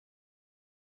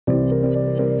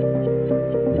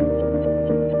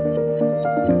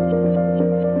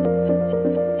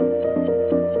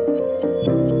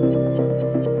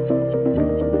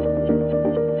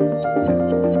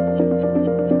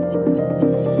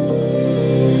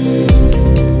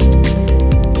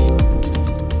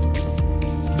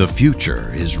The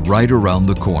future is right around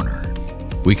the corner.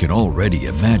 We can already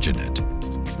imagine it.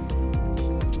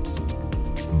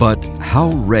 But how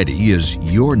ready is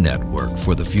your network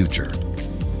for the future?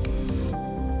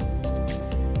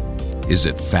 Is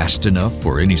it fast enough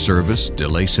for any service,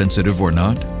 delay sensitive or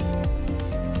not?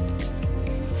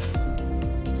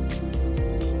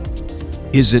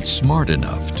 Is it smart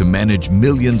enough to manage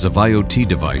millions of IoT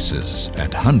devices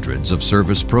and hundreds of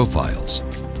service profiles?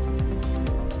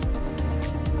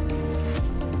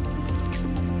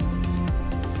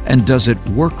 And does it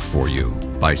work for you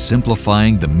by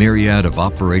simplifying the myriad of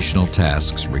operational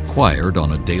tasks required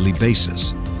on a daily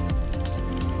basis?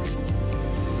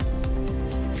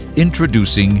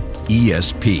 Introducing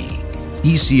ESP,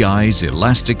 ECI's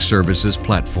Elastic Services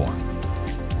Platform.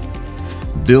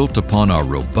 Built upon our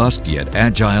robust yet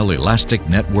agile elastic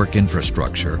network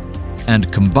infrastructure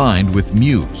and combined with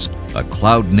Muse, a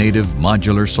cloud-native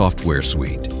modular software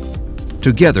suite.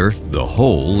 Together, the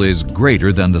whole is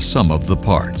greater than the sum of the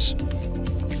parts.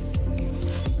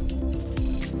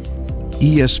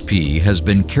 ESP has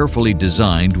been carefully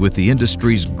designed with the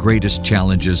industry's greatest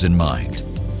challenges in mind,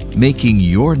 making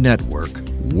your network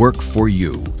work for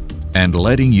you and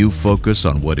letting you focus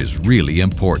on what is really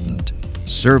important: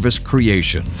 service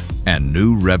creation and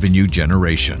new revenue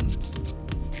generation.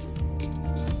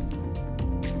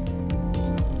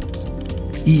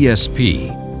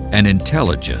 ESP, an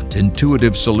intelligent,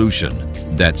 intuitive solution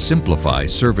that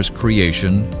simplifies service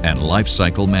creation and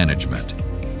lifecycle management,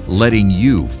 letting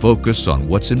you focus on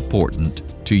what's important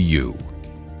to you.